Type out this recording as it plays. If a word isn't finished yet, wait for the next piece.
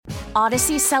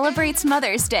Odyssey celebrates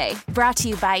Mother's Day, brought to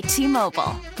you by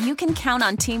T-Mobile. You can count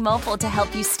on T-Mobile to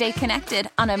help you stay connected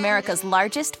on America's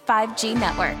largest 5G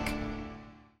network.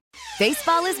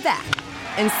 Baseball is back,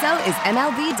 and so is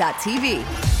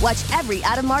MLB.tv. Watch every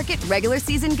out-of-market regular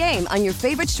season game on your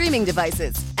favorite streaming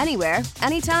devices, anywhere,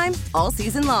 anytime, all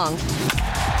season long.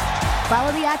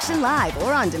 Follow the action live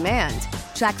or on demand.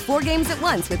 Track 4 games at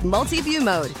once with multi-view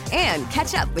mode and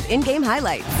catch up with in-game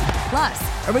highlights.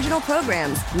 Plus, original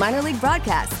programs, minor league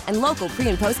broadcasts, and local pre-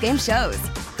 and post-game shows.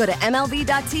 Go to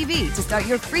MLB.tv to start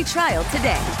your free trial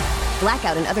today.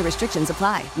 Blackout and other restrictions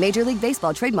apply. Major League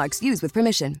Baseball trademarks used with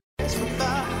permission.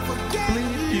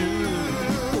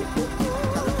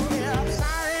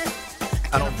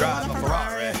 I don't drive a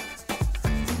Ferrari.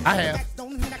 I have.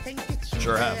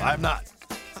 Sure have. I have not.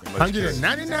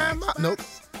 199 miles? Nope.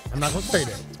 I'm not going to say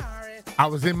that. I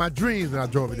was in my dreams when I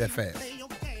drove it that fast.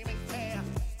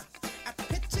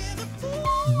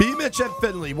 B. Mitch at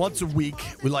Finley. Once a week,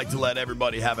 we like to let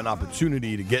everybody have an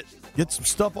opportunity to get some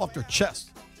stuff off their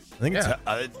chest. I think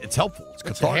it's helpful. It's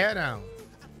Put your cathartic. hair down.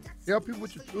 Tell people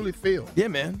what you truly feel. Yeah,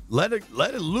 man. Let it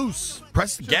loose.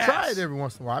 Press the gas. Try it every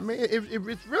once in a while. I mean,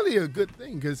 it's really a good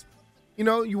thing because,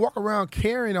 you walk around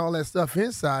carrying all that stuff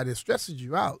inside. It stresses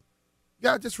you out. You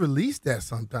got to just release that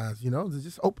sometimes, to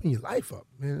just open your life up.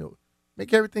 Man,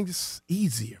 make everything just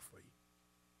easier for you.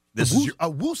 This is a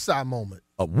woosah moment.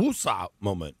 A woosah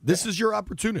moment. This is your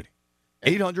opportunity.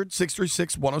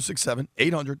 800-636-1067.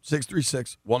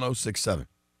 800-636-1067.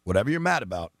 Whatever you're mad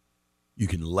about, you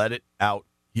can let it out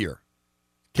here.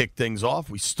 Kick things off.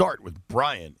 We start with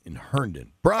Brian in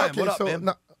Herndon. Brian, what up, man?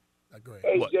 Go ahead.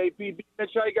 Hey, What? JP, Mitch,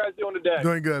 how you guys doing today?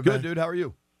 Doing good, Good, man. dude. How are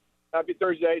you? Happy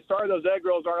Thursday. Sorry those egg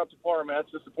rolls aren't up to par, man.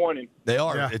 That's disappointing. They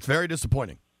are. Yeah. It's very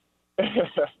disappointing.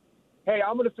 Hey,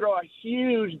 I'm going to throw a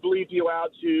huge bleep you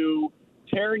out to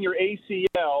tearing your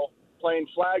ACL playing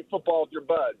flag football with your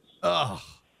buds. Ugh.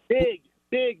 Big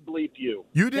bleep you.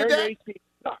 You did Tearing that? your ACL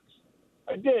sucks.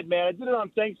 I did, man. I did it on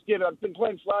Thanksgiving. I've been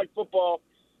playing flag football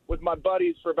with my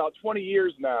buddies for about 20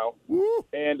 years now. Woo.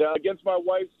 And against my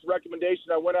wife's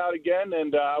recommendation, I went out again,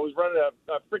 and I was running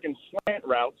a freaking slant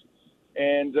route,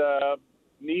 and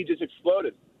knee just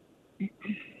exploded.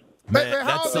 Man,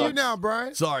 how old are you now,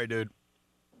 Brian? Sorry, dude.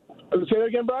 Say that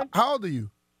again, Brian? How old are you?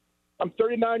 I'm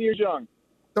 39 years young.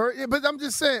 But I'm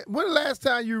just saying, when the last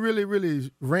time you really,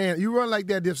 really ran? You run like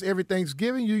that just every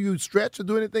Thanksgiving? You stretch or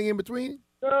do anything in between?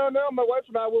 No, my wife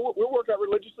and I, we'll work out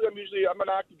religiously. I'm an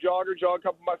active jogger, jog a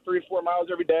couple of 3 or 4 miles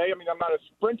every day. I mean, I'm not a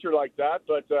sprinter like that,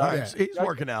 but All right, he's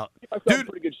working out. I keep myself in Dude,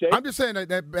 pretty good shape. I'm just saying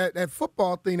that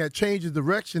football thing that changes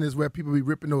direction is where people be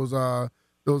ripping those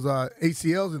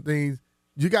ACLs and things.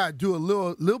 You got to do a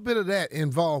little bit of that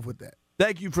involved with that.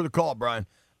 Thank you for the call, Brian.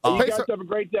 You guys have a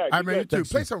great day. I mean, you too.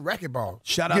 Thanks, Play dude. some racquetball.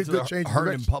 Shout out Get to good the change of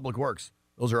Herndon direction. Public Works.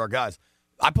 Those are our guys.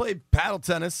 I play paddle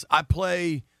tennis. I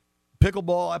play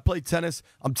pickleball. I play tennis.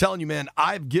 I'm telling you, man,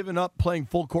 I've given up playing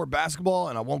full court basketball,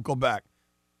 and I won't go back.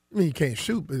 I mean, you can't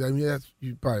shoot, but I mean,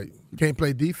 you probably can't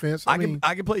play defense. I can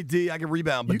play D. I can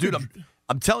rebound, but dude,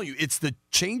 I'm telling you, it's the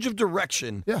change of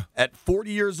direction. Yeah. At 40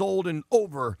 years old and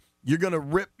over, you're gonna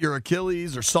rip your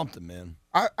Achilles or something, man.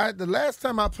 The last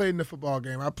time I played in the football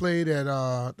game, I played at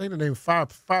I think the name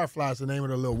Firefly is the name of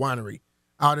the little winery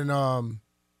out in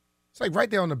it's like right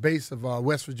there on the base of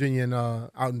West Virginia and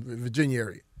out in the Virginia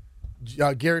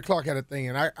area. Gary Clark had a thing,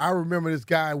 and I remember this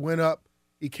guy went up,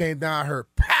 he came down, I heard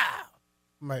pow.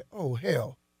 I'm like, oh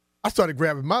hell! I started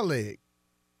grabbing my leg.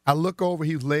 I look over,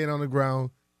 he was laying on the ground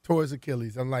towards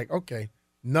Achilles. I'm like, okay,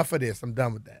 enough of this. I'm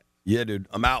done with that. Yeah, dude,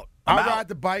 I'm out. I'll ride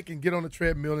the bike and get on the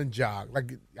treadmill and jog.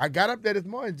 Like I got up there this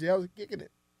morning, Jay. I was kicking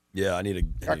it. Yeah, I need to.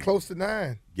 Got close to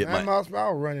 9 miles per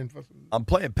hour running for some. I'm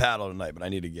playing paddle tonight, but I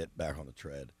need to get back on the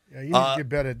tread. Yeah, you need to get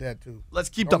better at that too. Let's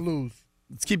keep Don't lose.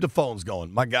 Let's keep the phones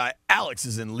going. My guy Alex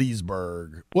is in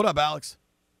Leesburg. What up, Alex?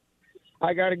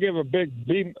 I got to give a big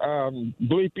bleep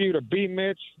you to B.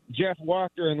 Mitch, Jeff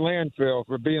Walker, and Landfill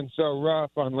for being so rough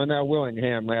on Linnell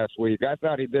Willingham last week. I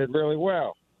thought he did really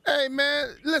well. Hey man,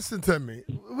 listen to me.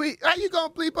 How you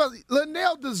gonna bleep us?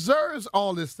 Linnell deserves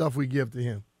all this stuff we give to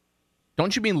him.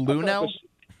 Don't you mean Lunell?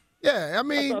 Yeah, I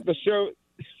mean I thought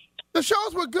the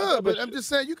shows were good, but I'm just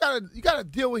saying you gotta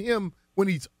deal with him when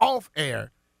he's off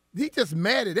air. He just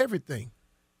mad at everything.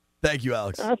 Thank you,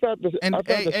 Alex. I thought the show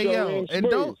ran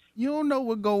smooth. You don't know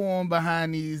what go on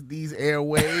behind these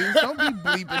airwaves. Don't be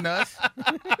bleeping us.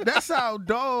 That's our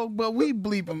dog, but we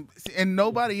bleep him, and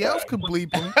nobody else could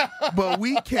bleep him, but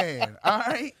we can. All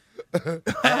right.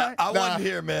 I wasn't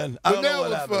here, man. I don't know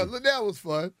what happened. Linnell was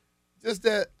fun. Just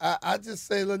that I just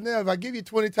say, Linnell, if I give you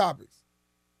 20 topics,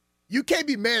 you can't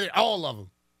be mad at all of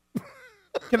them.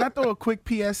 Can I throw a quick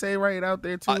PSA right out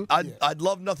there too? I'd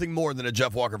love nothing more than a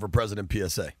Jeff Walker for president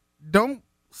PSA. Don't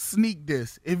sneak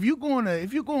this. If you're gonna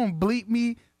bleep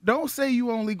me, don't say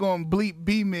you only gonna bleep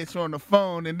B Mitch on the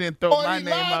phone and then throw my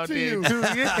name out there too.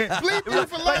 Yeah. Bleep you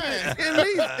for lying.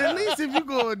 At least if you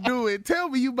gonna do it, tell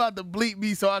me you about to bleep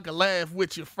me so I can laugh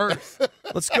with you first.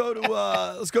 Let's go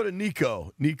to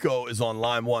Nico. Nico is on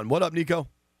line 1. What up, Nico?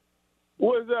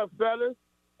 What's up, fellas?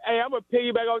 Hey, I'm going to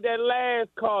piggyback on that last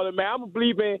caller, man. I'm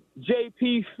bleeping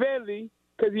J.P. Finley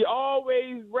because he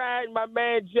always riding my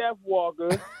man Jeff Walker,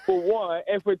 for one.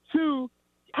 And for two,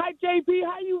 hi, J.P.,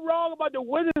 how you wrong about the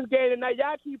Wizards game tonight?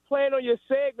 Y'all keep playing on your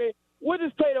segment.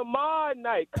 Wizards play tomorrow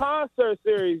night, concert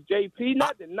series, J.P.,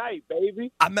 not tonight,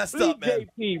 baby. I messed up, man.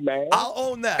 J.P., man. I'll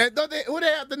own that. And who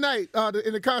they have tonight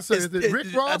in the concert? Is it Rick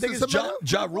Ross? I think it's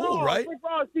Ja Rule, right? Rick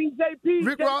Ross, CJP.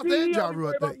 Rick Ross and Ja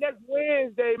Rule, I think. Next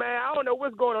Wednesday, man. I don't know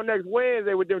what's going on next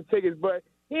Wednesday with them tickets, but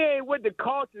he ain't with the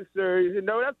culture series. You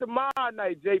know, that's tomorrow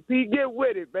night, JP. Get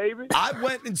with it, baby. I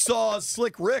went and saw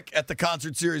Slick Rick at the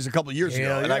concert series a couple of years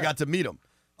ago, and I got to meet him.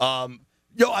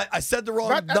 I said the wrong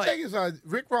night. I think it's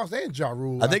Rick Ross and Ja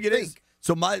Rule. I think it is.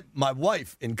 So my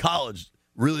wife in college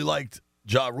really liked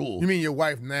Ja Rule. You mean your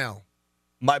wife now?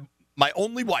 My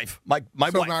only wife. My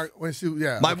wife. Now, when she,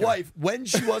 wife, when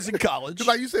she was in college. Because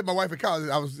like you said, my wife in college,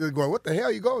 I was going, what the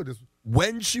hell you going this?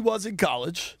 When she was in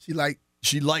college, she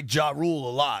liked Ja Rule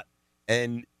a lot.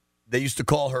 And they used to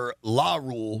call her La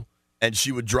Rule, and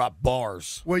she would drop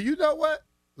bars. Well, you know what?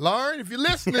 Lauren, if you're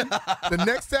listening, the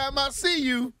next time I see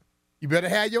you, you better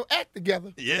have your act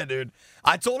together. Yeah, dude.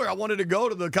 I told her I wanted to go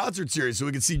to the concert series so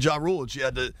we could see Ja Rule, and she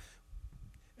had to.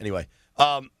 Anyway,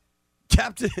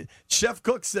 Captain Chef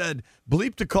Cook said,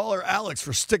 bleep to caller Alex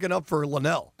for sticking up for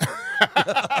Linnell.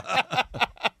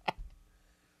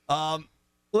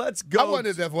 Let's go. I wonder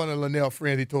if that's one of Linnell's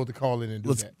friends he told to call in and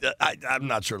do that. I'm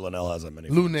not sure Linnell has that many.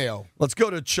 Lunell. Let's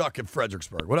go to Chuck in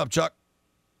Fredericksburg. What up, Chuck?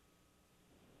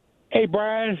 Hey,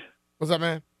 Brian. What's up,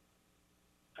 man?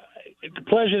 It's a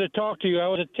pleasure to talk to you. I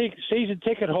was a season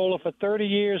ticket holder for 30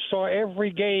 years, saw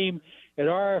every game at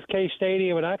RFK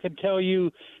Stadium, and I can tell you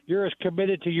you're as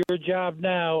committed to your job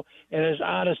now and as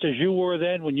honest as you were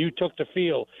then when you took the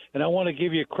field. And I want to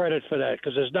give you credit for that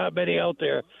because there's not many out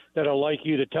there that are like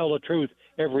you to tell the truth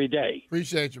every day.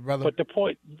 Appreciate you, brother. But the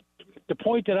point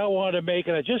that I wanted to make,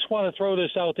 and I just want to throw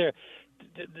this out there,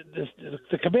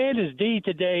 the Commanders' D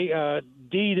today,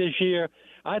 D this year,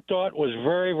 I thought was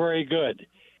very, very good.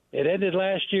 It ended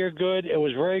last year good. It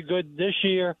was very good this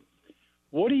year.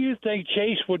 What do you think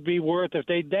Chase would be worth if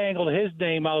they dangled his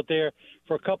name out there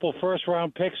for a couple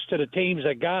first-round picks to the teams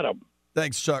that got him?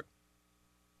 Thanks, Chuck.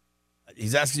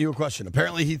 He's asking you a question.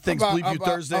 Apparently he thinks Bleep You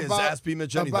Thursday is Ask B.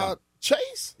 Mitch anything. About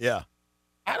Chase? Yeah.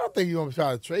 I don't think you're going to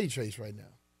try to trade Chase right now.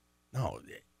 No,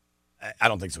 I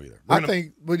don't think so either. I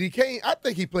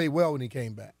think he played well when he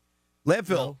came back. Landfill.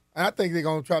 You know? And I think they're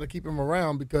going to try to keep him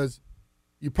around because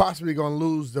you're possibly going to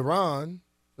lose Deron,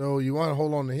 so you want to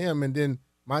hold on to him, and then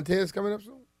Montez coming up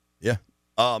soon? Yeah.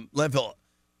 Landfill,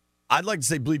 I'd like to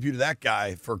say bleep you to that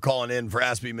guy for calling in for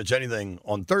Ask Me Mitch Anything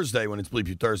on Thursday when it's Bleep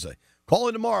You Thursday. Call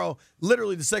in tomorrow.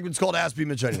 Literally, the segment's called Ask Me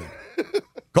Mitch Anything.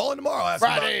 Call in tomorrow.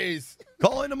 Fridays.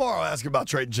 Call in tomorrow. Ask about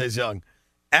trading Chase Young.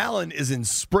 Alan is in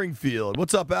Springfield.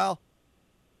 What's up, Al?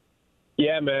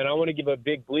 Yeah, man, I want to give a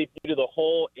big bleep to the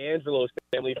whole Angelos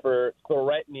family for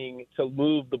threatening to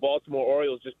move the Baltimore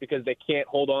Orioles just because they can't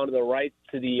hold on to the rights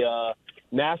to the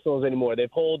Nationals anymore. They've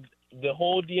held the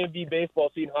whole DMV baseball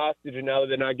scene hostage, and now that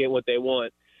they're not getting what they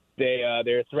want,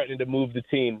 they're threatening to move the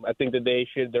team. I think that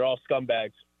they're all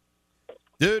scumbags.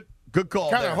 Dude, good call.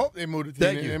 Kind of hope they move the team.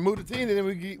 Thank you. And move the team, and then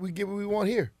we get what we want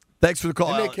here. Thanks for the call,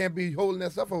 And Alan. they can't be holding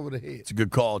that stuff over the head. It's a good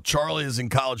call. Charlie is in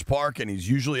College Park, and he's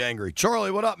usually angry.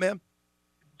 Charlie, what up, man?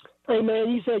 Hey, man,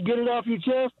 you said get it off your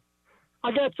chest.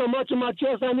 I got so much on my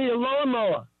chest, I need a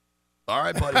lawnmower. All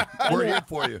right, buddy. We're here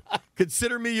for you.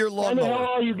 Consider me your lawnmower.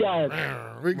 How are you guys?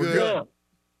 We're good. Yeah.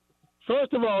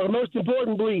 First of all, the most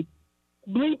important bleep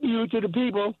you to the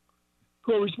people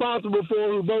who are responsible for,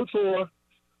 who vote for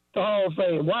the Hall of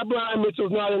Fame. Why Brian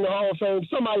Mitchell's not in the Hall of Fame?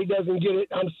 Somebody doesn't get it.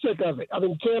 I'm sick of it. I've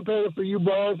been campaigning for you,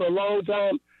 Brian, for a long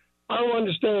time. I don't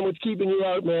understand what's keeping you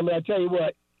out, man, but I tell you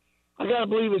what, I got to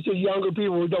believe it's just younger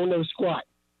people who don't know squat.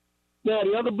 Now,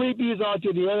 the other bleep yous are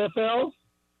to the NFL,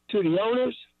 to the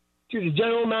owners, to the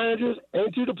general managers,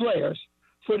 and to the players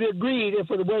for their greed and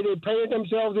for the way they painted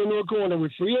themselves into a corner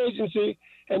with free agency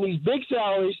and these big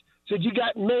salaries, so you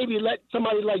got maybe let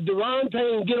somebody like Deron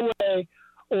Payne get away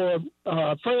or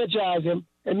franchise him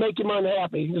and make him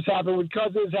unhappy. This happened with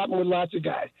Cousins. It's happened with lots of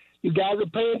guys. You guys are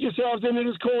paying yourselves into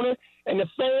this corner, and the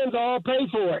fans all pay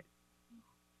for it.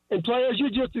 And players, you're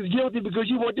just as guilty because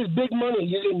you want this big money.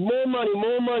 You're getting more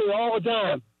money all the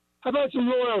time. How about some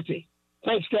loyalty?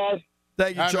 Thanks, guys.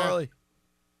 Thank you, Charlie.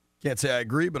 Can't say I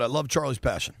agree, but I love Charlie's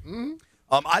passion.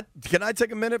 Mm-hmm. Can I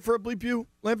take a minute for a bleep you,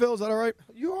 Landfill? Is that all right?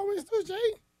 You always do, Jay.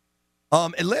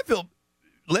 And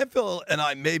Landfill and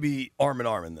I may be arm in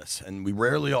arm in this, and we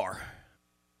rarely are.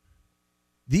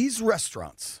 These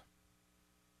restaurants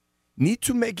need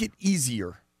to make it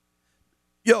easier.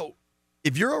 Yo,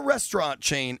 if you're a restaurant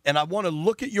chain and I want to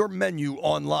look at your menu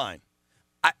online,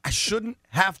 I shouldn't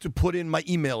have to put in my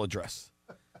email address.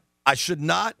 I should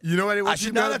not. You know what? I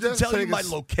should not have to tell you my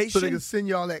location. So they can send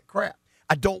you all that crap.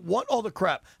 I don't want all the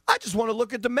crap. I just want to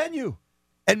look at the menu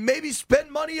and maybe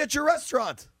spend money at your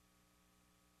restaurant.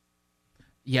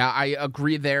 Yeah, I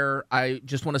agree there. I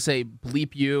just want to say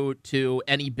bleep you to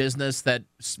any business that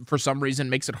for some reason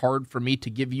makes it hard for me to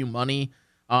give you money.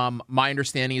 My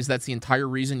understanding is that's the entire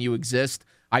reason you exist.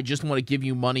 I just want to give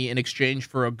you money in exchange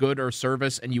for a good or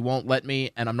service, and you won't let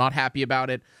me, and I'm not happy about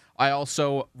it. I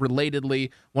also,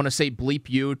 relatedly, want to say bleep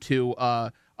you to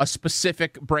a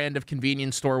specific brand of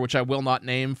convenience store, which I will not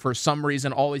name, for some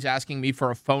reason always asking me for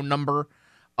a phone number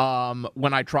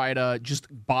when I try to just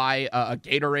buy a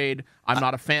Gatorade. I'm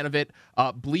not a fan of it.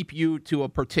 Bleep you to a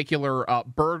particular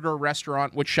burger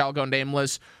restaurant, which shall go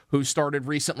nameless, who started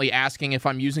recently asking if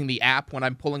I'm using the app when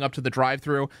I'm pulling up to the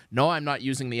drive-thru. No, I'm not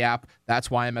using the app.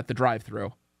 That's why I'm at the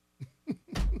drive-thru.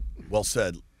 Well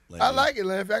said, Landry. I like it,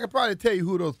 Landry. I could probably tell you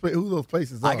who those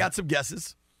places are. I got some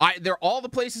guesses. All the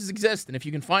places exist, and if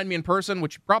you can find me in person,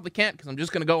 which you probably can't because I'm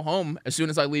just going to go home as soon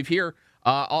as I leave here,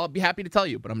 I'll be happy to tell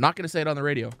you, but I'm not going to say it on the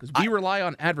radio because we rely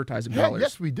on advertising dollars.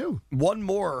 Yes, we do. One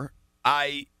more.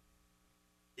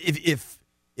 If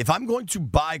I'm going to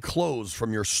buy clothes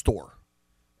from your store,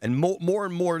 and more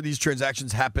and more of these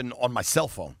transactions happen on my cell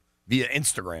phone via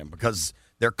Instagram because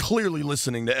they're clearly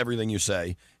listening to everything you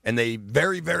say, and they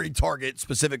very, very target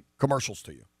specific commercials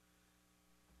to you.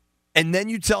 And then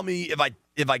you tell me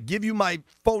if I give you my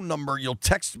phone number, you'll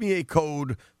text me a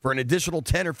code for an additional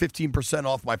 10 or 15%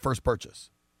 off my first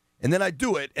purchase. And then I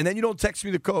do it, and then you don't text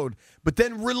me the code. But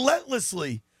then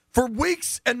relentlessly, for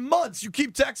weeks and months, you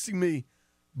keep texting me,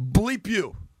 bleep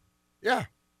you. Yeah.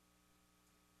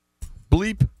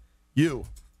 Bleep you.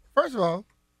 First of all,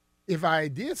 if I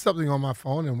did something on my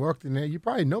phone and worked in there, you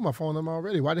probably know my phone number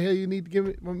already. Why the hell you need to give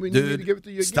it when you need to give it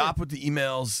to you again? Stop with the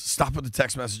emails. Stop with the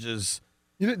text messages.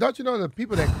 Don't you know the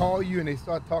people that call you and they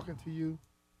start talking to you,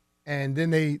 and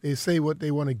then they say what they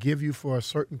want to give you for a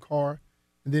certain car,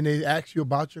 and then they ask you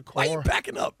about your car. Why are you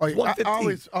backing up? I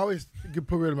always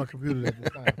put rid of my computer at the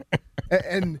time.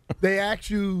 And they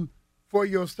ask you for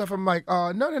your stuff. I'm like,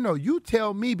 no. You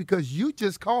tell me because you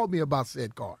just called me about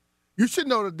said car. You should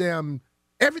know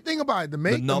everything about it, the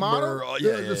make, the number, model,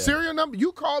 the serial number.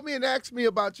 You called me and asked me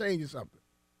about changing something.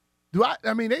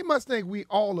 They must think we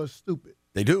all are stupid.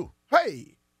 They do.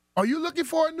 Hey, are you looking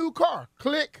for a new car?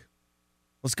 Click.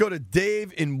 Let's go to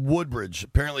Dave in Woodbridge.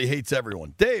 Apparently hates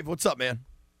everyone. Dave, what's up, man?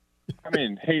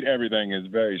 Hate everything is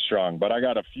very strong, but I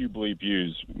got a few bleep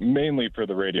yous, mainly for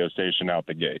the radio station out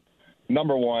the gate.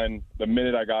 Number one, the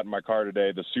minute I got in my car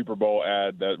today, the Super Bowl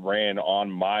ad that ran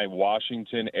on my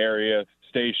Washington area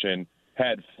station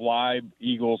had "Fly,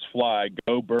 Eagles, fly,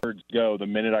 go, birds, go" the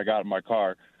minute I got in my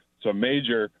car. So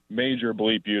major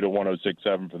bleep you to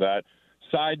 106.7 for that.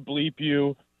 Side bleep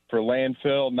you for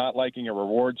landfill, not liking a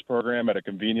rewards program at a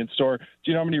convenience store. Do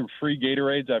you know how many free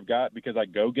Gatorades I've got because I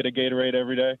go get a Gatorade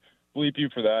every day? Bleep you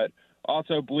for that.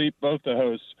 Also bleep both the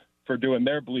hosts for doing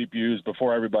their bleep yous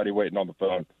before everybody waiting on the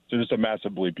phone. So just a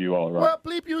massive bleep you all around. Well,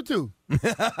 bleep you too.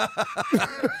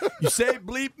 You say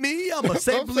bleep me, I'm going to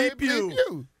say bleep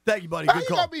you. Thank you, buddy. How Good you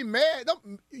call. going to be mad?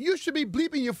 You should be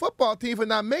bleeping your football team for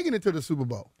not making it to the Super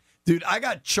Bowl. Dude, I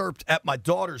got chirped at my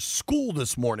daughter's school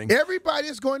this morning.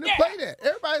 Everybody's going to play that.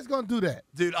 Everybody's going to do that.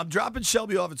 Dude, I'm dropping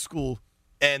Shelby off at school,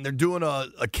 and they're doing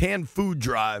a canned food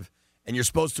drive, and you're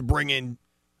supposed to bring in,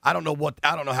 I don't know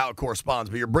how it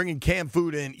corresponds, but you're bringing canned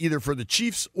food in either for the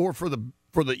Chiefs or for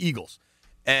the Eagles.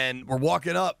 And we're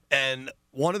walking up, and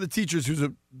one of the teachers, who's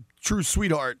a true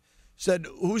sweetheart, said,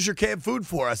 "Who's your canned food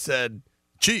for?" I said,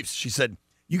 "Chiefs." She said,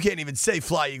 "You can't even say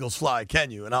 'Fly, Eagles, fly,'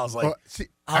 can you?" And I was like,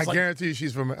 I guarantee you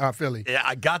she's from Philly. Yeah,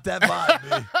 I got that vibe,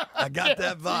 man. I got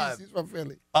that vibe. She's from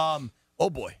Philly. Oh,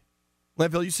 boy.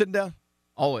 Landfill, you sitting down?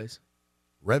 Always.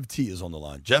 Rev T is on the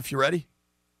line. Jeff, you ready?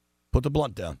 Put the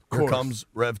blunt down. Here comes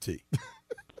Rev T.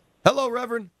 Hello,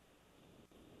 Reverend.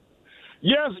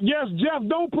 Yes, Jeff,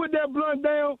 don't put that blunt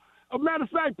down. A matter of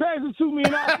fact, pass it to me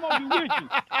and I'll smoke it with you.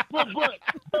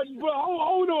 But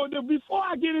hold on. Before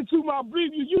I get into my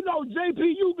preview, you know, JP,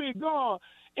 you been gone.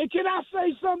 And can I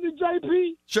say something,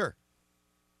 JP? Sure.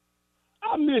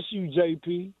 I miss you,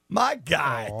 JP. My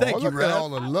guy. Thank you, look at Rev. all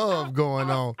the love going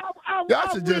on. I Y'all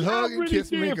should just hug and really kiss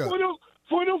did. me up.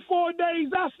 For them 4 days,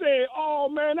 I said, oh,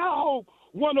 man, I hope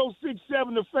 106.7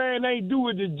 The Fan ain't do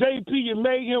it to JP and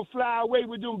made him fly away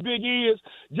with them big ears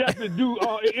just to do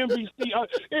NBC. I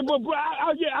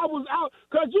was out.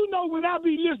 Because, you know, when I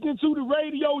be listening to the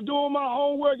radio doing my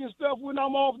homework and stuff when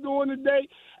I'm off during the day,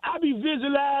 I be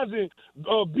visualizing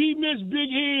B. Mitch Big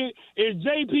Head and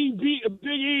JP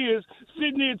Big Ears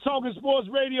sitting there talking sports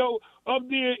radio up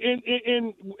there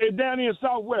in down there in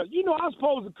Southwest. You know, I'm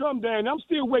supposed to come down. I'm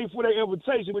still waiting for their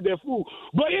invitation with their food.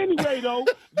 But anyway, though,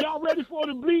 y'all ready for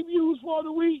the bleep views for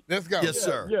the week? Let's go. Yes,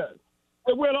 sir. Yeah.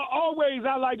 Well, always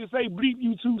I like to say bleep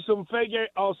you to some fake,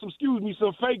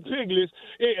 some fake piglets.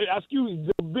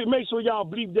 Make sure y'all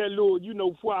bleep that little,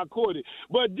 before I caught it.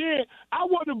 But then I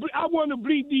want to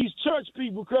bleep these church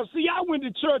people because see, I went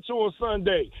to church on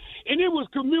Sunday, and it was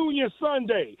Communion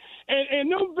Sunday,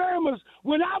 and them Bammers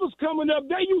when I was coming up,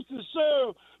 they used to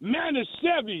serve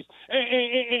Manischewis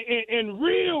and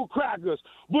real crackers.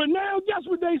 But now guess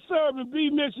what they serving? B.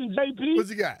 Mitch and JP.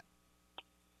 What's he got?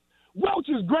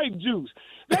 Welch's grape juice.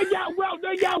 They got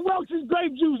Welch's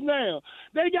grape juice now.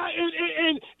 They got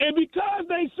and because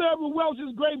they serving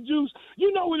Welch's grape juice,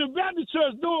 you know, when the Baptist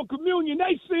church doing communion,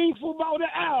 they sing for about an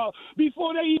hour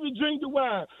before they even drink the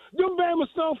wine. Them Bama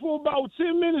sung for about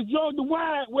 10 minutes, drunk the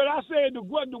wine. Well, I said the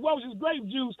Welch's grape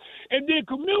juice, and then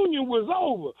communion was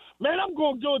over. Man, I'm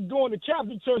going to join the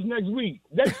Catholic church next week.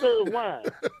 They serve wine.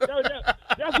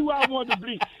 That's who I want to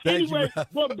be. Anyway,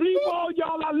 but bleep all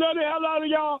y'all. I love the hell out of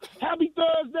y'all. Happy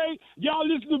Thursday. Y'all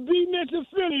listen to B. Mitch and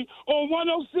Philly on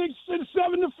 106.7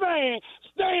 The Fan.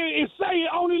 Stay and say it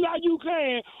only like you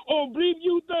can on Bleep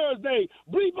You Thursday.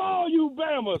 Bleep all you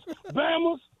Bammers.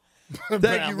 Bammers.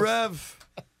 Thank you, Rev.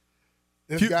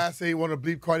 This guy said he want to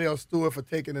bleep Cardell Stewart for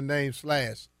taking the name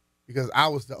Slash because I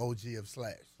was the OG of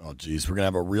Slash. Oh, geez. We're going to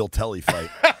have a real telly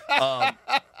fight.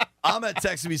 Ahmed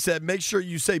texted me, said, make sure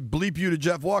you say bleep you to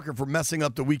Jeff Walker for messing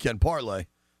up the weekend parlay.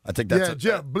 I think that's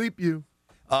Jeff, bleep you.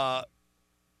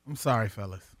 I'm sorry,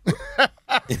 fellas.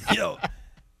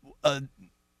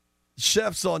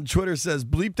 Chefs on Twitter says,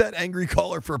 bleep that angry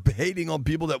caller for hating on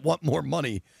people that want more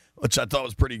money, which I thought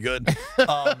was pretty good.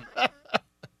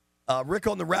 Rick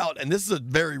on the route, and this is a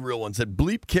very real one, said,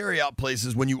 bleep carry-out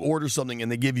places when you order something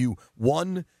and they give you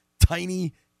one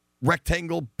tiny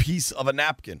rectangle piece of a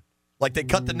napkin. Like they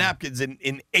cut the napkins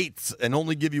in eighths and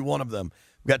only give you one of them.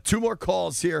 We got 2 more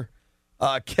calls here.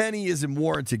 Kenny is in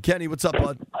Warrenton. Kenny, what's up,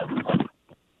 bud?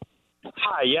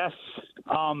 Hi, yes.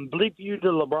 Bleep you to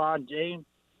LeBron James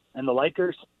and the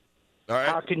Lakers. All right.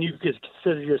 How can you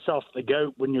consider yourself the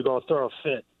GOAT when you're going to throw a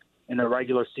fit in a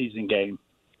regular season game?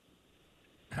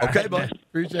 Okay, bud.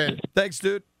 Appreciate it. Thanks,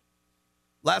 dude.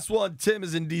 Last one. Tim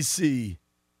is in D.C.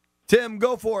 Tim,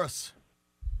 go for us.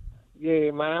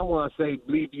 Yeah, man, I want to say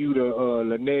bleep you to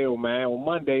Linnell, man. On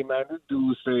Monday, man, this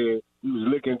dude said he was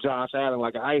licking Josh Allen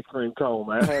like an ice cream cone,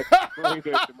 man. I had to explain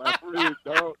that to my friends,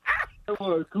 dog. That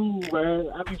was cool, man.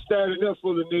 I be standing up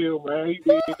for Linnell, man. He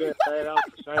did that, man. I was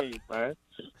ashamed, man.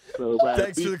 So, man,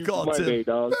 thanks for the call, Monday,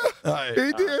 Tim. dog. All right.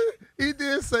 He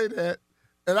did say that.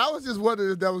 And I was just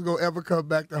wondering if that was going to ever come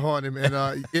back to haunt him.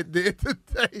 And it did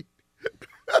today.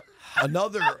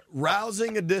 Another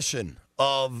rousing edition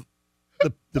of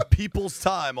the people's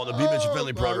time on the B. Mitch and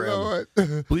Finley program.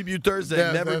 Bleep You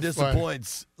Thursday never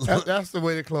disappoints. That's the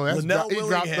way to close. He dropped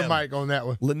the mic on that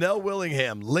one. Linnell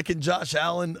Willingham licking Josh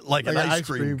Allen like an ice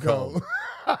cream cone.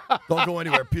 Don't go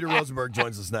anywhere. Peter Rosenberg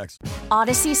joins us next.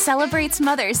 Odyssey celebrates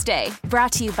Mother's Day,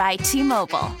 brought to you by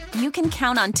T-Mobile. You can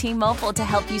count on T-Mobile to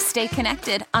help you stay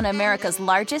connected on America's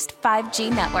largest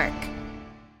 5G network.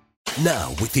 Now,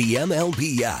 with the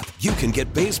MLB app, you can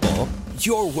get baseball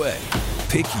your way.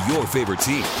 Pick your favorite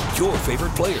team, your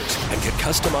favorite players, and get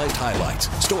customized highlights,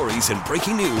 stories, and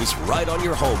breaking news right on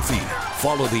your home feed.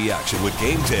 Follow the action with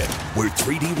Game 10, where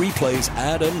 3D replays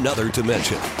add another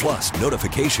dimension. Plus,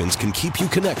 notifications can keep you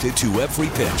connected to every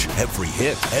pitch, every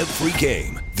hit, every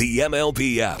game. The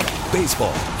MLB app.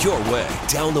 Baseball your way.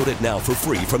 Download it now for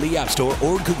free from the App Store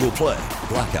or Google Play.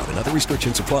 Blackout and other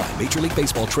restrictions apply. Major League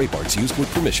Baseball trademarks used with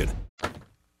permission.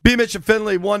 B. Mitch and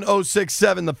Finley,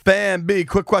 1067 The Fan. B,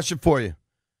 quick question for you.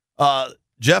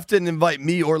 Jeff didn't invite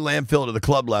me or Landfill to the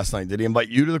club last night. Did he invite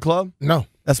you to the club? No.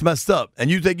 That's messed up. And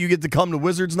you think you get to come to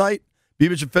Wizards night? B.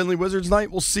 Mitch and Finley Wizards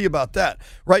night? We'll see about that.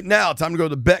 Right now, time to go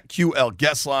to the BetQL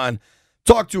guest line.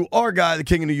 Talk to our guy, the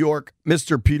King of New York,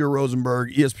 Mr. Peter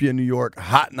Rosenberg, ESPN New York,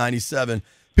 Hot 97.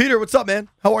 Peter, what's up, man?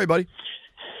 How are you, buddy?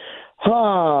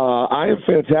 I am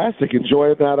fantastic.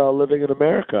 Enjoying that living in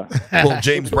America. Well,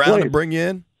 James Brown to bring you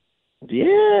in?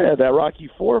 Yeah, that Rocky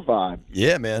IV vibe.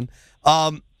 Yeah, man.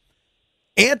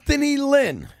 Anthony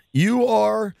Lynn, you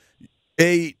are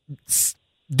a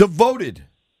devoted,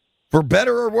 for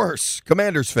better or worse,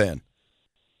 Commanders fan.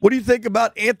 What do you think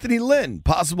about Anthony Lynn,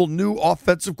 possible new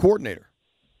offensive coordinator?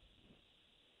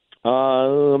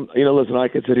 Listen, I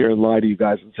could sit here and lie to you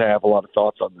guys and say I have a lot of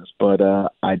thoughts on this, but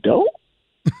I don't.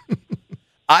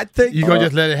 I think you're gonna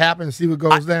just let it happen and see what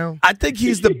goes down. I think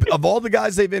he's of all the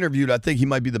guys they've interviewed, I think he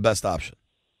might be the best option.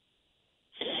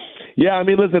 Yeah, I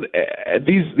mean, listen,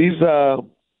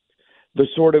 the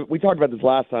sort of, we talked about this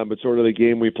last time, but sort of the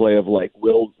game we play of like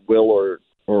will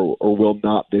or will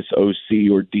not this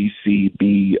OC or DC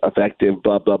be effective,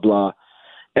 blah blah blah.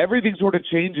 Everything sort of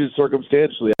changes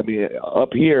circumstantially. I mean,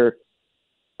 up here,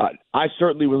 I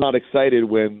certainly was not excited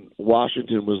when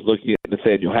Washington was looking at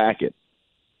Nathaniel Hackett.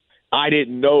 I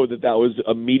didn't know that was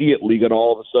immediately going to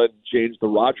all of a sudden change the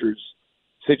Rodgers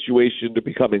situation to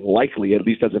becoming likely, at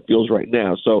least as it feels right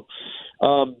now. So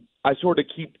I sort of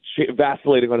keep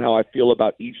vacillating on how I feel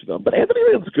about each of them. But Anthony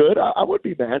Lynn's good. I would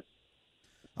be mad.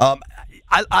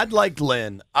 I'd like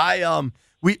Lynn. I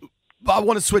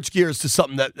want to switch gears to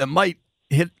something that might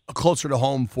hit closer to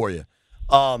home for you.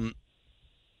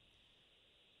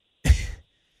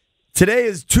 Today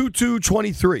is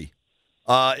 2/2/23.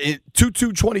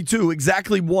 2/2/22,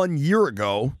 exactly 1 year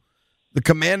ago, the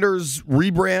Commanders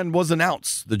rebrand was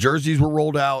announced. The jerseys were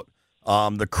rolled out.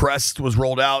 The crest was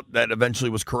rolled out. That eventually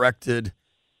was corrected.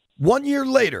 1 year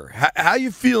later, how you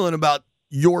feeling about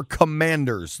your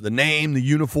Commanders? The name, the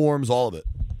uniforms, all of it.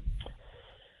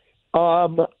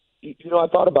 I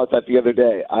thought about that the other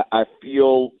day. I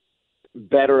feel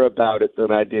better about it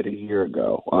than I did a year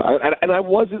ago. And I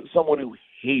wasn't someone who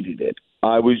hated it.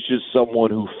 I was just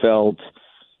someone who felt,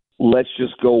 let's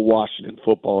just go Washington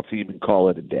football team and call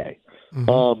it a day.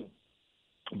 Mm-hmm.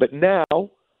 But now,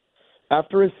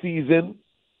 after a season,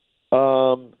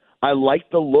 I like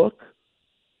the look,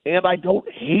 and I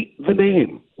don't hate the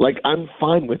name. Like, I'm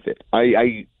fine with it.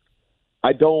 I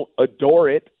don't adore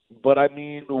it, but I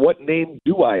mean, what name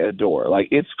do I adore? Like,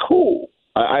 it's cool.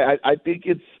 I think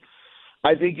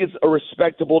it's a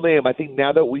respectable name. I think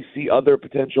now that we see other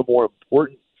potential more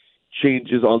important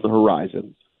changes on the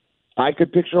horizon, I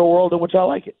could picture a world in which I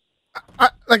like it. I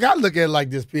look at it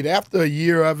like this, Peter. After a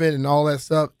year of it and all that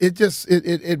stuff, it just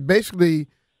it basically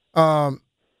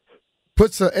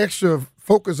puts an extra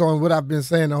focus on what I've been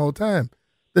saying the whole time.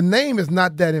 The name is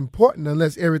not that important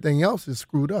unless everything else is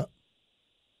screwed up.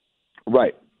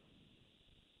 Right.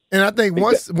 And I think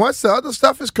once the other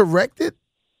stuff is corrected,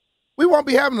 we won't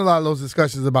be having a lot of those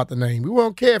discussions about the name. We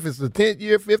won't care if it's the 10th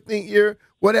year, 15th year,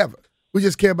 whatever. We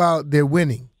just care about their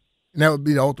winning, and that would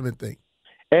be the ultimate thing.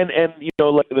 And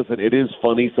listen, it is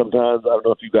funny sometimes. I don't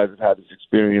know if you guys have had this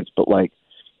experience, but like,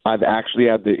 I've actually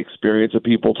had the experience of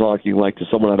people talking like to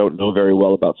someone I don't know very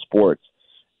well about sports,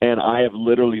 and I have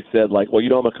literally said like, well,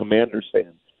 I'm a Commanders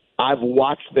fan. I've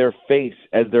watched their face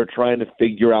as they're trying to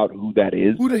figure out who that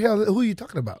is. Who are you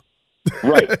talking about?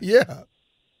 Right. Yeah.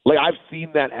 Like, I've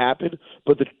seen that happen,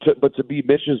 but to be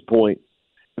Mitch's point,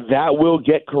 that will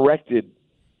get corrected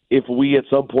if we at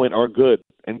some point are good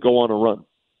and go on a run.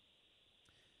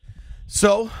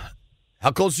 So,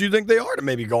 how close do you think they are to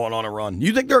maybe going on a run?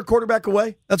 You think they're a quarterback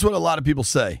away? That's what a lot of people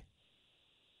say.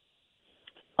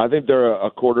 I think they're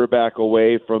a quarterback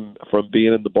away from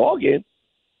being in the ballgame.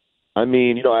 I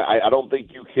mean, I don't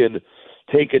think you can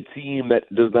take a team that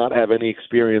does not have any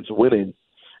experience winning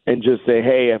and just say,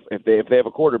 hey, if they have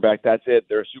a quarterback, that's it.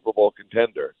 They're a Super Bowl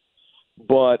contender.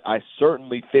 But I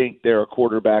certainly think they're a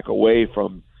quarterback away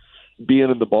from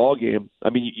being in the ballgame. I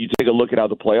mean, you take a look at how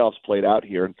the playoffs played out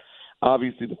here, and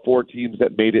obviously the four teams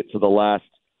that made it to the last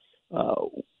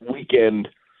weekend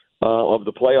of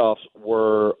the playoffs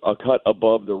were a cut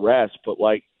above the rest. But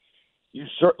like,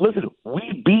 listen,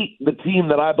 we beat the team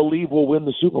that I believe will win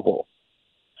the Super Bowl,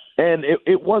 and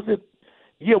it wasn't.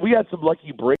 Yeah, we had some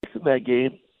lucky breaks in that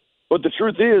game, but the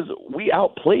truth is we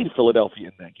outplayed Philadelphia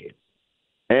in that game,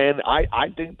 and I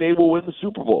think they will win the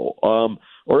Super Bowl.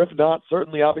 Or if not,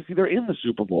 certainly, obviously, they're in the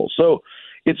Super Bowl. So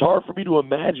it's hard for me to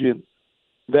imagine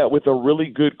that with a really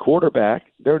good quarterback,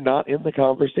 they're not in the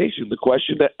conversation. The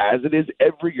question that, as it is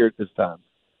every year at this time,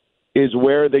 is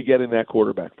where are they getting that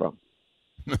quarterback from?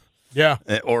 Yeah.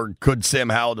 Or could Sam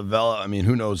Howell develop? I mean,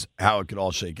 who knows how it could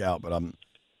all shake out, but I'm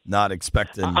not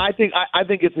expecting. I think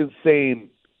it's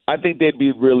insane. I think they'd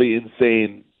be really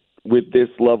insane with this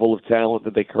level of talent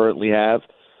that they currently have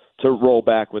to roll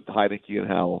back with Heineke and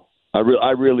Howell. I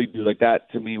really do. Like, that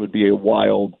to me would be a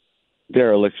wild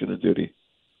dereliction of duty.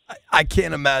 I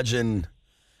can't imagine.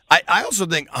 I also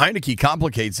think Heineke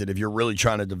complicates it if you're really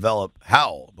trying to develop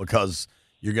Howell, because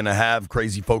you're going to have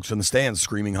crazy folks in the stands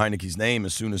screaming Heineke's name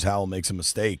as soon as Howell makes a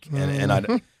mistake. And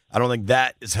I don't think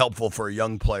that is helpful for a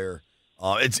young player.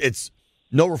 It's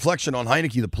no reflection on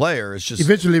Heinicke, the player. It's just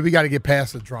eventually we got to get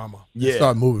past the drama and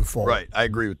start moving forward. Right. I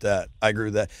agree with that.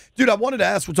 Dude, I wanted to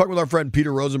ask, we're talking with our friend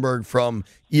Peter Rosenberg from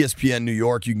ESPN New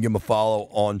York. You can give him a follow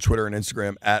on Twitter and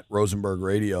Instagram at Rosenberg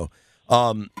Radio.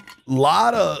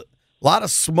 Lot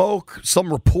of smoke,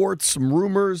 some reports, some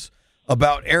rumors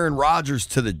about Aaron Rodgers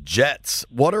to the Jets.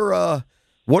 What are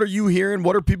you hearing?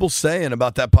 What are people saying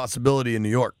about that possibility in New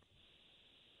York?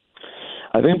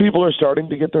 I think people are starting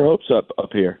to get their hopes up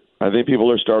here. I think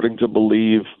people are starting to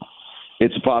believe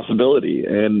it's a possibility.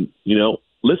 And,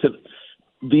 listen,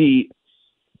 the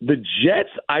Jets,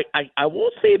 I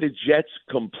won't say the Jets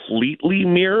completely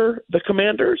mirror the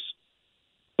Commanders,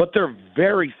 but they're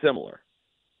very similar.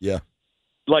 Yeah.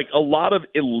 Like a lot of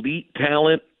elite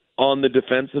talent on the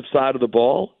defensive side of the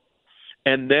ball,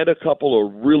 and then a couple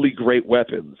of really great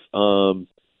weapons.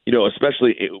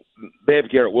 Especially they have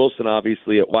Garrett Wilson,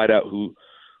 obviously, at wideout, who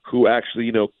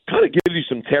actually, kind of gives you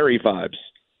some Terry vibes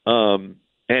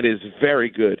and is very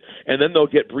good. And then they'll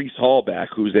get Breece Hall back,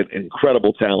 who's an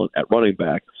incredible talent at running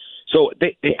back. So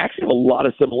they actually have a lot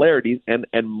of similarities, and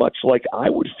much like I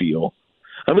would feel.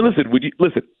 I mean,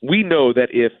 listen, we know that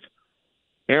if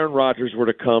Aaron Rodgers were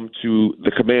to come to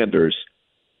the Commanders,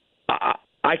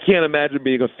 I can't imagine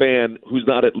being a fan who's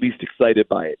not at least excited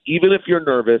by it. Even if you're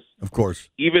nervous. Of course.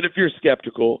 Even if you're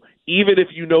skeptical. Even if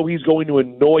you know he's going to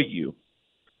annoy you.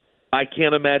 I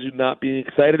can't imagine not being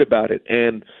excited about it.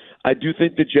 And I do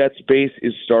think the Jets base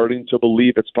is starting to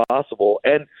believe it's possible.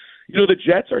 And, the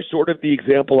Jets are sort of the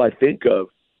example I think of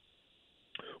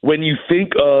when you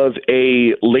think of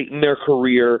a late in their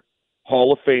career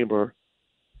Hall of Famer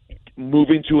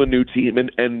moving to a new team and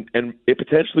it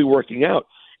potentially working out.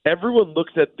 Everyone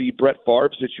looks at the Brett Favre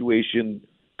situation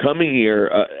coming here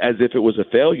as if it was a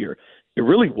failure. It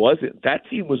really wasn't. That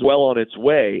team was well on its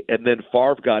way, and then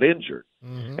Favre got injured.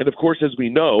 Mm-hmm. And, of course, as we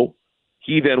know,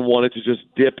 he then wanted to just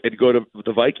dip and go to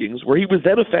the Vikings, where he was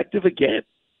then effective again.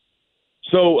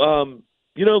 So,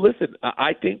 listen,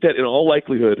 I think that in all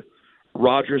likelihood,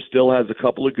 Rodgers still has a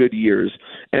couple of good years.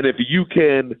 And if you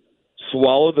can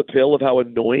swallow the pill of how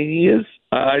annoying he is,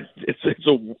 it's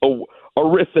a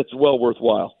risk that's well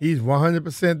worthwhile. He's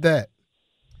 100% that.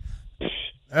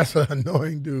 That's an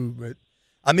annoying dude, but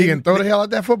he can throw the hell out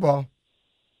that football.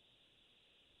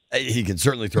 He can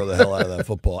certainly throw the hell out of that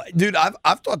football. Dude,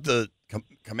 I've thought the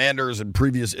Commanders and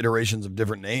previous iterations of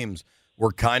different names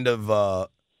were kind of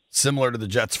similar to the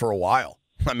Jets for a while.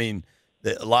 I mean,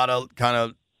 a lot of kind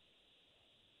of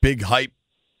big hype,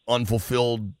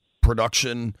 unfulfilled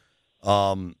production,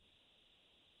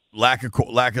 lack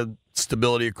of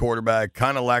stability at quarterback,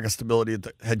 kind of lack of stability at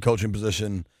the head coaching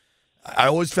position. I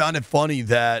always found it funny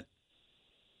that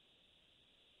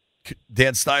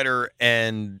Dan Snyder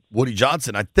and Woody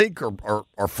Johnson, I think,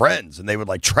 are friends, and they would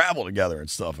like travel together and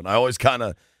stuff. And I always kind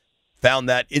of found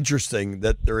that interesting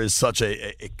that there is such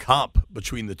a comp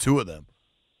between the two of them.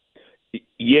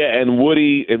 Yeah, and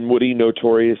Woody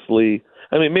notoriously,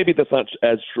 I mean, maybe that's not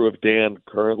as true of Dan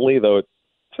currently, though it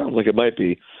sounds like it might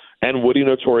be. And Woody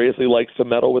notoriously likes to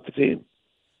meddle with the team.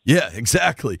 Yeah,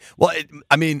 exactly. Well,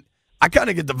 I kind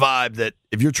of get the vibe that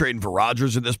if you're trading for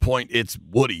Rodgers at this point, it's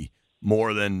Woody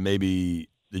more than maybe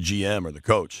the GM or the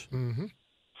coach. Mm-hmm.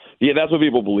 Yeah, that's what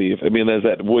people believe. I mean, there's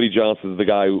that Woody Johnson is the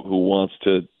guy who wants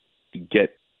to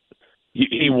get –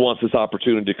 he wants this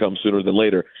opportunity to come sooner than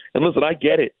later. And listen, I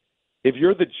get it. If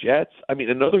you're the Jets, I mean,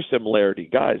 another similarity,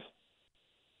 guys,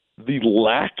 the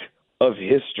lack of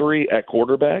history at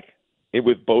quarterback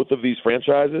with both of these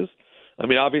franchises. I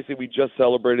mean, obviously we just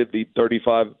celebrated the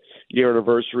 35-year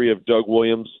anniversary of Doug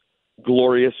Williams'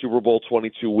 glorious Super Bowl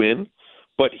 22 win,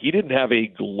 but he didn't have a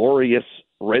glorious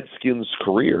Redskins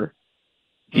career.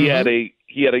 He had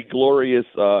a glorious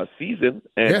season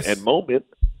and moment.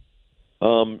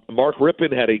 Mark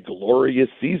Rippon had a glorious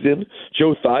season.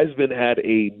 Joe Theismann had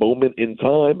a moment in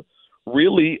time.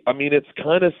 Really, I mean, it's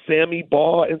kind of Sammy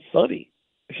Baugh and Sonny,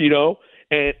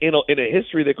 and in a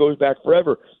history that goes back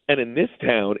forever. And in this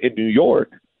town, in New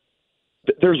York,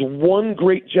 there's one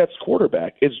great Jets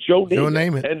quarterback. It's Joe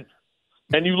Namath.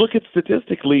 And you look at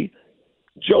statistically,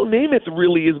 Joe Namath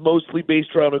really is mostly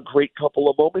based around a great couple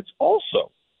of moments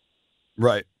also.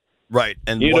 Right.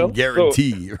 And one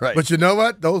guarantee, right. But you know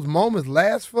what? Those moments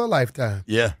last for a lifetime.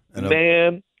 Yeah.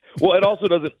 Man. Well, it also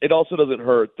doesn't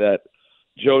hurt that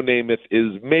Joe Namath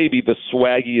is maybe the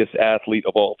swaggiest athlete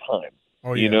of all time.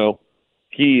 Oh, yeah.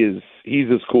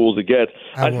 He's as cool as it gets.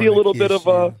 I see a little bit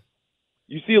of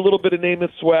you see a little bit of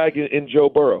Namath swag in Joe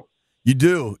Burrow. You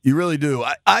do. You really do.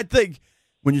 I think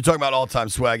when you're talking about all-time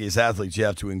swaggiest athletes, you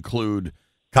have to include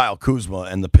Kyle Kuzma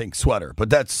and the pink sweater. But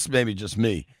that's maybe just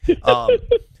me.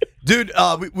 Dude,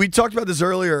 we talked about this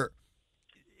earlier.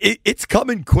 It's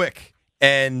coming quick.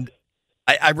 And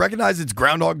I recognize it's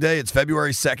Groundhog Day. It's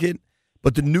February 2nd.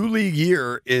 But the new league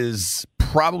year is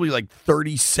probably like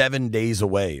 37 days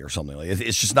away or something. Like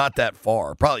it's just not that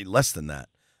far. Probably less than that.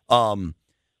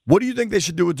 What do you think they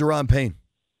should do with Deron Payne?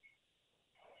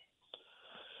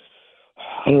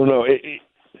 I don't know.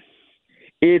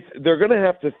 They're going to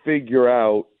have to figure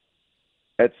out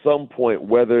at some point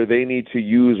whether they need to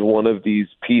use one of these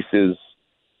pieces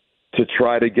to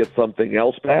try to get something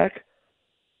else back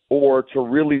or to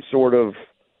really sort of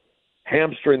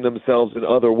hamstring themselves in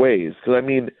other ways. Because, I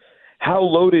mean, how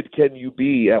loaded can you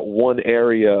be at one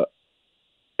area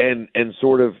and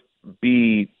sort of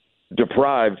be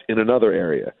deprived in another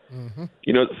area? Mm-hmm.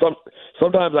 You know,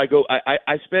 sometimes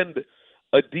I spend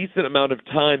a decent amount of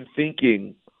time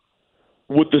thinking,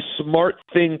 would the smart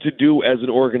thing to do as an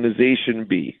organization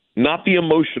be, not the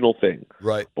emotional thing,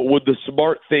 right? But would the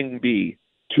smart thing be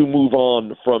to move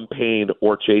on from Payne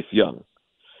or Chase Young?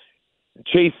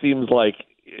 Chase seems like,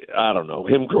 I don't know,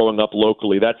 him growing up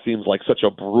locally, that seems like such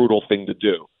a brutal thing to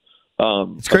do.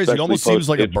 It's crazy. It almost seems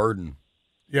like a burden.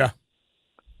 Yeah.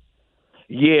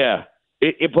 Yeah.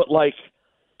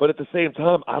 But at the same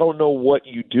time, I don't know what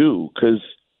you do because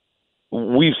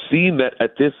we've seen that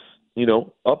at this,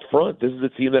 up front, this is a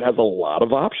team that has a lot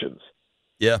of options.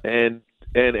 Yeah. And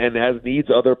has needs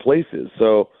other places.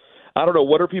 So I don't know.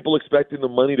 What are people expecting the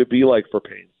money to be like for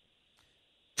Payne?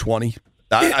 20.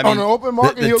 On the open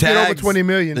market, he'll get over $20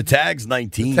 million. The tag's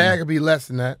 19. The tag will be less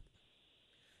than that.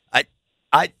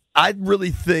 I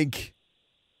really think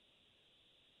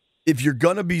if you're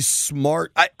going to be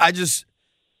smart,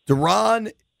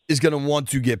 Deron is going to want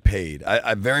to get paid.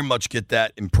 I very much get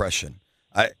that impression.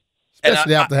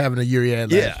 Especially after having a year he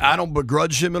had last year. I don't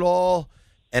begrudge him at all,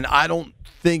 and I don't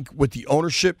think with the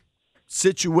ownership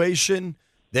situation,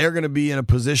 they're going to be in a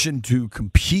position to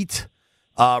compete.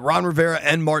 Ron Rivera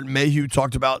and Martin Mayhew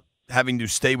talked about having to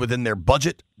stay within their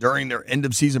budget during their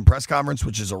end-of-season press conference,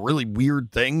 which is a really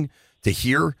weird thing to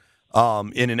hear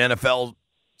in an NFL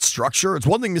structure. It's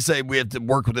one thing to say we have to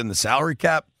work within the salary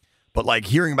cap, but like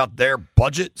hearing about their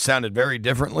budget sounded very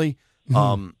differently.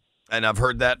 Mm-hmm. And I've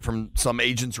heard that from some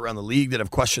agents around the league that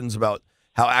have questions about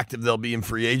how active they'll be in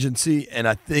free agency. And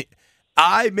I think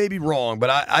I may be wrong, but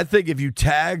I think if you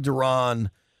tag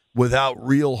Deron without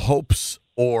real hopes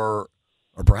or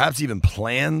perhaps even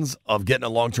plans of getting a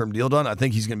long-term deal done, I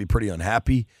think he's going to be pretty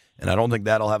unhappy. And I don't think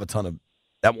that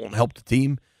won't help the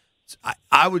team.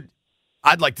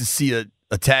 I'd like to see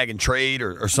a tag and trade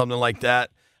or something like that.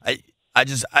 I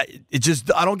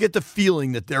don't get the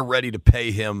feeling that they're ready to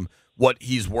pay him what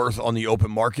he's worth on the open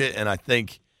market. And I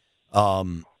think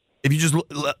if you just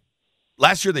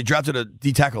last year they drafted a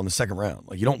D tackle in the second round.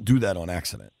 Like, you don't do that on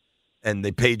accident. And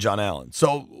they paid John Allen.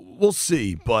 So we'll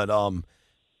see. But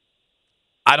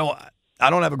I don't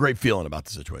have a great feeling about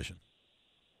the situation.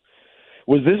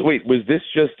 Was this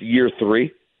just year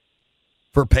 3?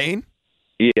 For Payne?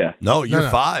 Yeah. No, year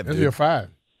 5. This is year 5.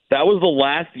 That was the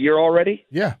last year already?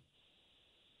 Yeah.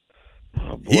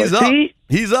 Oh, He's up.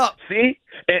 He's up. See?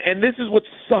 And this is what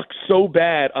sucks so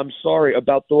bad, I'm sorry,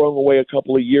 about throwing away a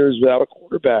couple of years without a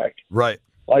quarterback. Right.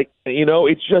 Like,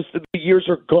 it's just that the years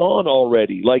are gone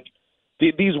already. Like,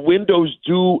 these windows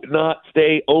do not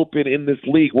stay open in this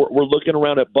league. We're looking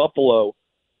around at Buffalo.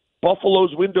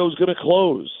 Buffalo's window's going to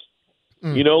close.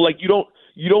 Like you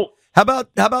don't. How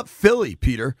about Philly,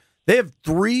 Peter? They have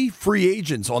 3 free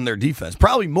agents on their defense,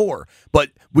 probably more. But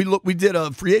we did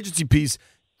a free agency piece.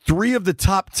 3 of the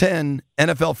top 10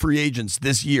 NFL free agents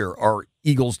this year are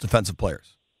Eagles defensive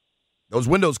players. Those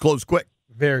windows close quick.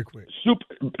 Very quick.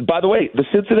 By the way, the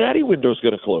Cincinnati window's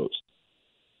going to close.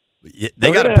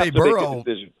 They got to pay Burrow.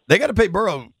 They got to pay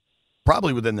Burrow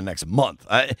probably within the next month.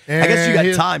 I guess you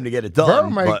got time to get it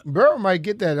done. Burrow might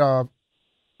get that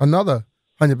another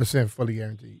 100% fully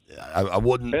guaranteed. I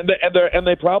wouldn't. And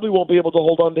they probably won't be able to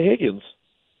hold on to Higgins.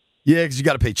 Yeah, because you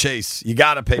got to pay Chase. You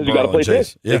got to pay Burrow and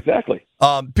Chase. Yeah. Exactly.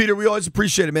 Peter, we always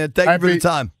appreciate it, man. Thank you for the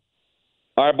time.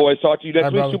 All right, boys. Talk to you next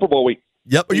week, brother. Super Bowl week.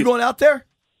 Yep. Are you going out there?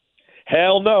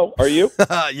 Hell no. Are you?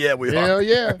 Yeah, we are. Hell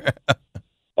yeah.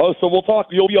 Oh, so we'll talk.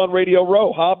 You'll be on Radio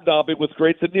Row, hobnobbing with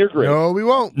greats and near greats. No, we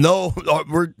won't. No,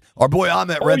 our boy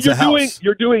Ahmet rents a house.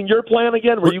 You're doing your plan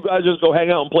again, where you guys just go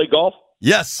hang out and play golf?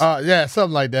 Yes. Yeah,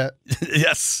 something like that.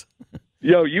 Yes.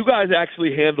 Yo, you guys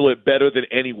actually handle it better than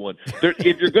anyone.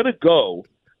 If you're going to go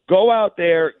out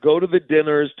there, go to the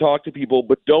dinners, talk to people,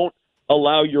 but don't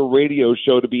allow your radio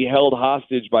show to be held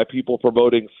hostage by people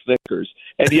promoting Snickers.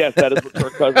 And yes, that is what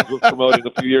Kirk Cousins was promoting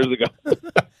a few years ago.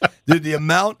 Dude, the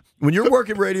amount when you're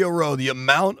working Radio Row, the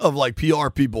amount of like PR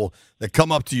people that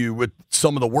come up to you with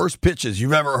some of the worst pitches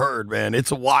you've ever heard, man, it's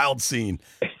a wild scene.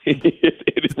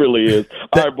 It really is.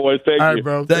 All right, boys. Thank you. All right,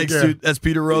 bro. Thanks, dude. That's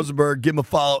Peter Rosenberg. Give him a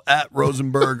follow at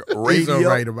Rosenberg Radio. He's all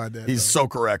right about that. He's so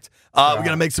correct. We're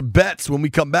going to make some bets when we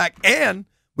come back, and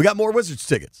we got more Wizards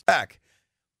tickets. Back.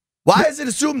 Why is it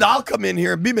assumed I'll come in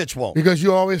here and B-Mitch won't? Because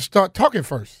you always start talking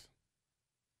first.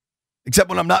 Except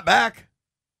when I'm not back.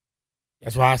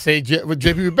 That's why I say with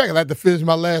JP back, I like to finish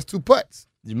my last 2 putts.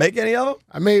 Did you make any of them?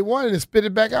 I made one and it spit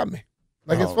it back at me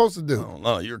like it's supposed to do.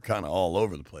 No, you're kind of all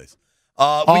over the place.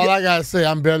 I got to say,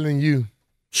 I'm better than you.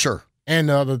 Sure. And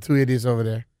the other 2 idiots over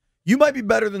there. You might be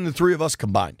better than the 3 of us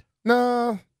combined.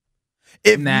 No.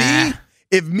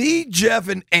 If me, Jeff,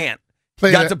 and Ant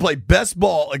got to play best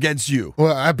ball against you.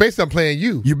 Well, I'm playing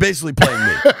you. You're basically playing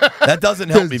me. That doesn't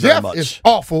help me very Jeff much. is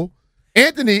awful.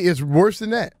 Anthony is worse than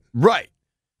that. Right.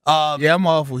 Yeah, I'm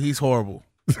awful. He's horrible.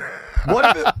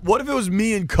 What if it was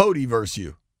me and Cody versus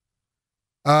you?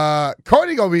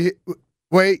 Cody gonna be.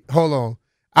 Wait, hold on.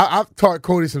 I've taught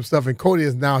Cody some stuff, and Cody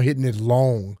is now hitting it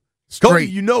long, straight. Cody,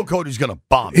 you know Cody's gonna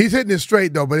bomb. He's hitting it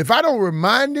straight though, but if I don't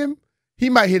remind him, he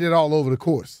might hit it all over the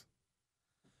course.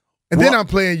 And then I'm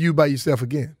playing you by yourself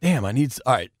again. Damn, all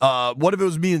right. What if it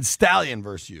was me and Stallion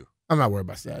versus you? I'm not worried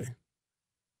about Stallion.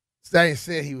 Stallion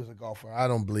said he was a golfer. I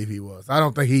don't believe he was. I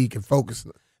don't think he can focus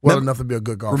well enough to be a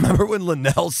good golfer. Remember when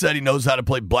Linnell said he knows how to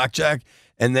play blackjack,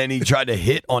 and then he tried to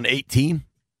hit on 18?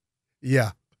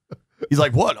 Yeah. He's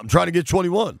like, what? I'm trying to get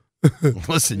 21.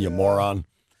 Listen, you moron.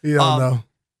 You don't know.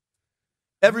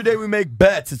 Every day we make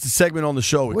bets. It's a segment on the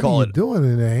show. We call it. What are you doing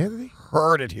in there, Anthony?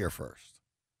 Heard it here first.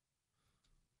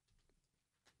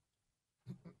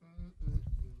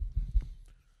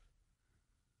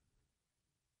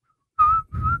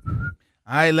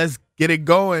 All right, let's get it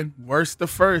going. Worst to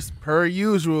first, per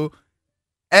usual,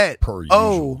 at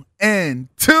ON2.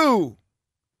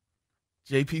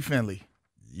 JP Finley.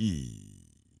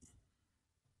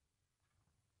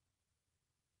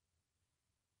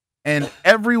 And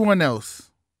everyone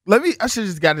else. I should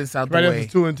just got this out the way. Right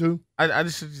after 2 and 2? I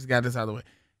just should just got this out of the way.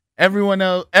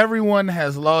 Everyone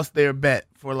has lost their bet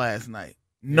for last night.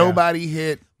 Nobody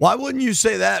hit. Why wouldn't you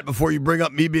say that before you bring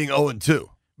up me being 0-2?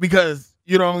 Because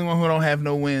you're the only one who don't have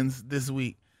no wins this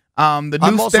week. The new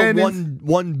I'm also standings,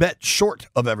 one bet short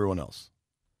of everyone else.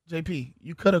 JP,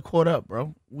 you could have caught up,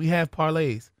 bro. We have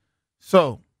parlays.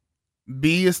 So,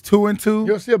 B is 2 and 2.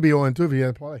 You'll still be 0 and 2 if you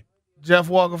had a parlay. Jeff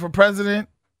Walker for president,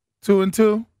 2 and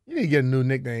 2. You need to get a new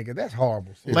nickname because that's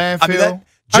horrible. Landfill.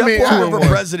 Jeff Walker for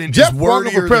president is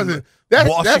wordier than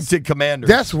Washington Commanders.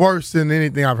 That's worse than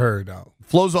anything I've heard, though.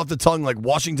 Flows off the tongue like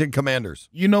Washington Commanders.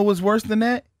 You know what's worse than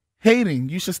that? Hating.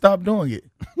 You should stop doing it.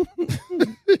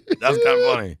 That's kind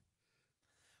of funny.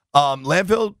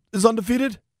 Landfill is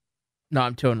undefeated? No,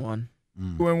 I'm 2-1.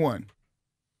 2-1.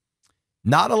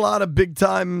 Not a lot of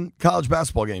big-time college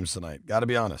basketball games tonight, got to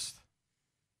be honest.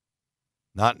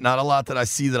 Not a lot that I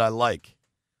see that I like.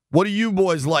 What do you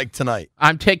boys like tonight?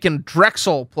 I'm taking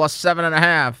Drexel plus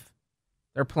 7.5.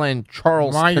 They're playing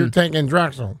Charleston. Why are you taking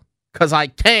Drexel? Because I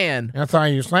can. That's how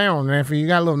you sound, Nancy. You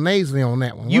got a little nasally on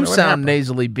that one. You what sound happened?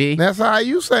 nasally, B. That's how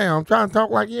you sound. I'm trying to talk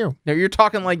like you. No, you're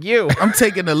talking like you. I'm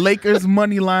taking the Lakers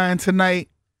money line tonight,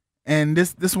 and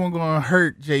this one going to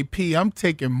hurt JP. I'm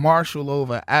taking Marshall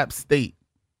over App State.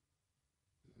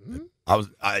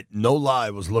 I no lie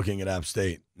was looking at App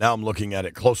State. Now I'm looking at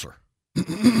it closer.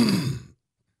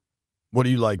 What do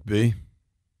you like, B?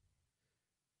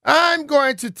 I'm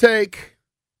going to take.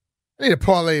 I need a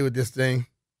parlay with this thing.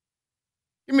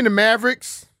 Give me the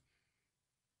Mavericks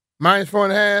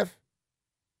 -4.5,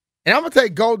 and I'm gonna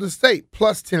take Golden State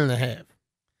plus 10.5.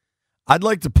 I'd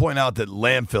like to point out that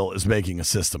Landfill is making a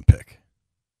system pick.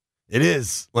 It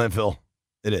is Landfill.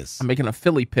 It is. I'm making a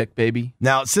Philly pick, baby.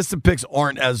 Now, system picks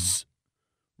aren't as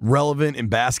relevant in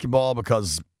basketball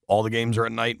because all the games are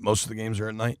at night. Most of the games are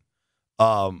at night.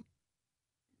 Man,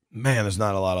 there's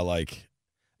not a lot of like.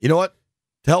 You know what?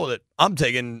 To hell with it. I'm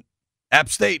taking App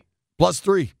State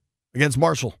 +3 against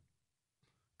Marshall.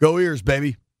 Go Ears,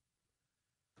 baby.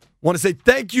 Want to say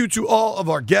thank you to all of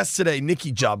our guests today: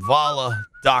 Nikki Jabvala,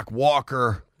 Doc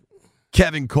Walker,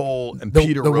 Kevin Cole, and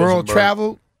Peter The Rosenberg. world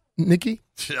travel, Nikki?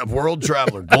 World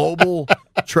traveler, global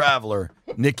traveler,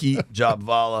 Nikki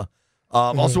Jabvala.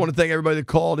 Also want to thank everybody that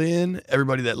called in,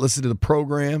 everybody that listened to the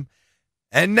program.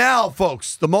 And now,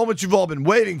 folks, the moment you've all been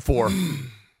waiting for.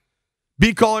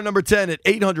 Be caller number 10 at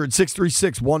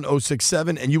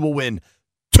 800-636-1067, and you will win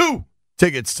 2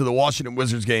 tickets to the Washington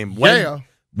Wizards game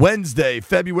Wednesday,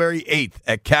 February 8th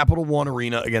at Capital One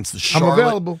Arena against the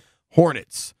Charlotte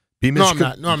Hornets. No,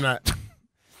 I'm not.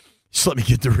 Just let me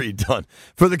get the read done.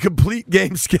 For the complete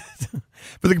game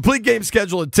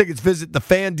schedule and tickets, visit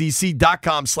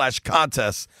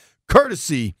thefandc.com/contests,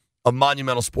 courtesy of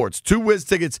Monumental Sports. 2 Wiz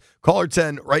tickets, caller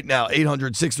 10 right now,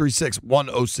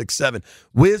 800-636-1067.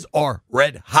 Wiz are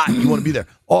red hot. You want to be there.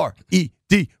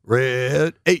 R-E-D,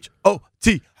 red,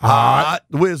 H-O-T, hot.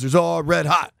 The Wizards are red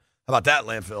hot. How about that,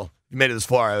 Landfill? You made it this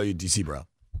far, I owe you DC, bro.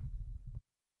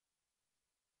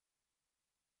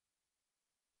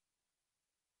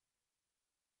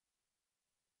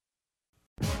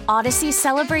 Odyssey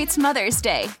celebrates Mother's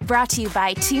Day, brought to you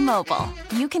by T-Mobile.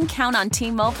 You can count on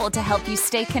T-Mobile to help you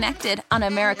stay connected on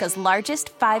America's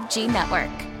largest 5G network.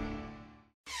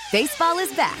 Baseball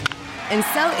is back, and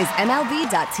so is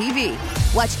MLB.tv.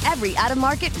 Watch every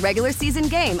out-of-market regular season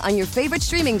game on your favorite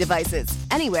streaming devices,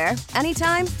 anywhere,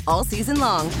 anytime, all season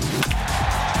long.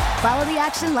 Follow the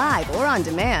action live or on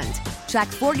demand. Track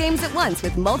 4 games at once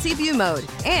with multi-view mode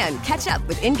and catch up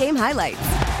with in-game highlights.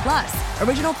 Plus,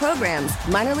 original programs,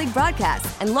 minor league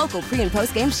broadcasts, and local pre- and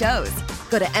post-game shows.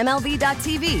 Go to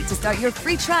MLB.tv to start your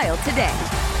free trial today.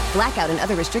 Blackout and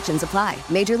other restrictions apply.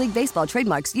 Major League Baseball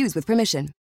trademarks used with permission.